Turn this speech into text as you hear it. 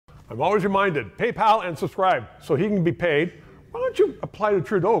I'm always reminded, PayPal and subscribe so he can be paid. Why don't you apply to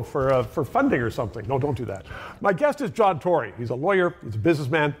Trudeau for funding or something? No, don't do that. My guest is John Tory. He's a lawyer. He's a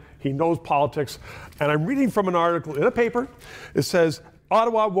businessman. He knows politics. And I'm reading from an article in a paper. It says,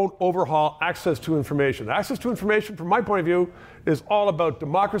 Ottawa won't overhaul access to information. Access to information, from my point of view, is all about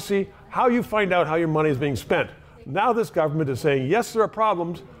democracy, how you find out how your money is being spent. Now this government is saying, yes, there are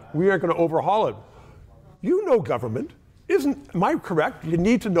problems. We aren't going to overhaul it. You know government. Am I correct? You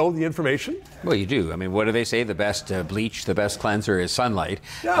need to know the information? Well, you do. I mean, what do they say? The best bleach, the best cleanser is sunlight.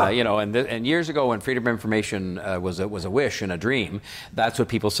 Yeah. And years ago when freedom of information was a wish and a dream, that's what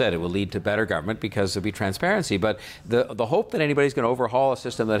people said. It will lead to better government because there'll be transparency. But the hope that anybody's going to overhaul a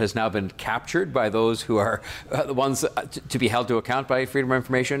system that has now been captured by those who are the ones to be held to account by freedom of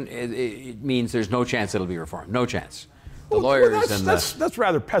information, it means there's no chance it'll be reformed. No chance. The lawyers that's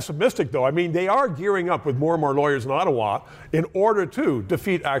rather pessimistic, though. I mean, they are gearing up with more and more lawyers in Ottawa in order to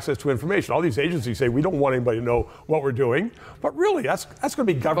defeat access to information. All these agencies say we don't want anybody to know what we're doing, but really, that's going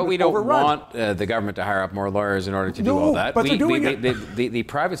to be government overrun. But we don't want the government to hire up more lawyers in order to do all that. But they're doing it. The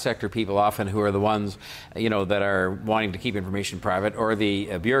private sector people often, who are the ones, that are wanting to keep information private, or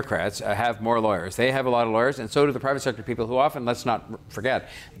the bureaucrats, have more lawyers. They have a lot of lawyers, and so do the private sector people, who often, let's not forget,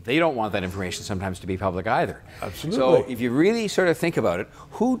 they don't want that information sometimes to be public either. Absolutely. So if you really sort of think about it,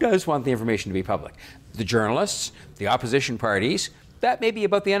 who does want the information to be public? The journalists, the opposition parties. That may be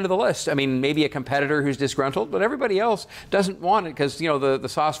about the end of the list. I mean, maybe a competitor who's disgruntled, but everybody else doesn't want it because, the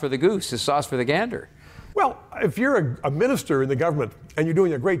sauce for the goose is sauce for the gander. Well, if you're a minister in the government and you're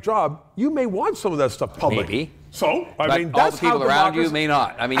doing a great job, you may want some of that stuff public. Maybe. So, I mean, that's all the people around you may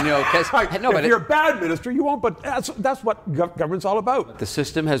not. I mean, if you're a bad minister, you won't. But that's what government's all about. The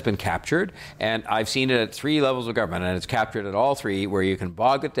system has been captured, and I've seen it at 3 levels of government, and it's captured at all 3, where you can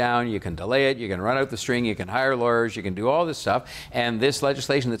bog it down, you can delay it, you can run out the string, you can hire lawyers, you can do all this stuff. And this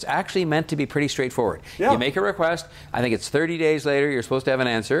legislation that's actually meant to be pretty straightforward. Yeah. You make a request. I think it's 30 days later. You're supposed to have an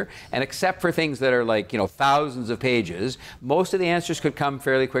answer, and except for things that are like thousands of pages, most of the answers could come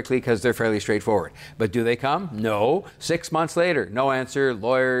fairly quickly because they're fairly straightforward. But do they come? No. 6 months later, no answer,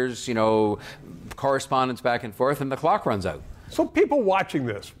 lawyers, correspondence back and forth, and the clock runs out. So people watching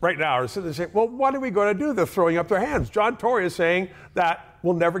this right now are sitting there saying, well, what are we going to do? They're throwing up their hands. John Tory is saying that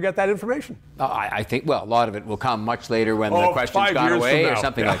we'll never get that information. I think, a lot of it will come much later when the question's gone away or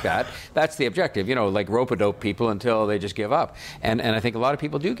something like that. That's the objective, like rope-a-dope people until they just give up. And I think a lot of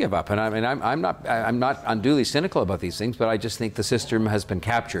people do give up. And I mean, I'm not unduly cynical about these things, but I just think the system has been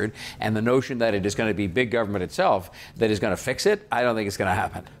captured. And the notion that it is going to be big government itself that is going to fix it, I don't think it's going to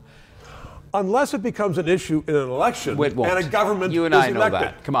happen. Unless it becomes an issue in an election and a government you and is I know elected.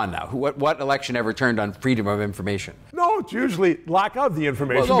 That. Come on now. What election ever turned on freedom of information? No, it's usually lack of the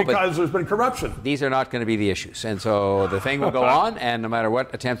information because there's been corruption. These are not going to be the issues. And so the thing will go on, and no matter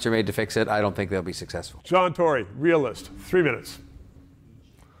what attempts are made to fix it, I don't think they'll be successful. John Tory, realist, 3 minutes.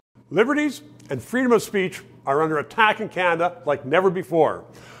 Liberties and freedom of speech are under attack in Canada like never before.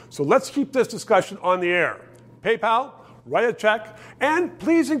 So let's keep this discussion on the air. PayPal, write a check, and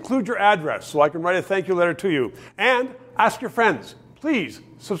please include your address so I can write a thank you letter to you. And ask your friends, please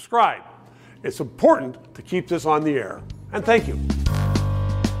subscribe. It's important to keep this on the air. And thank you.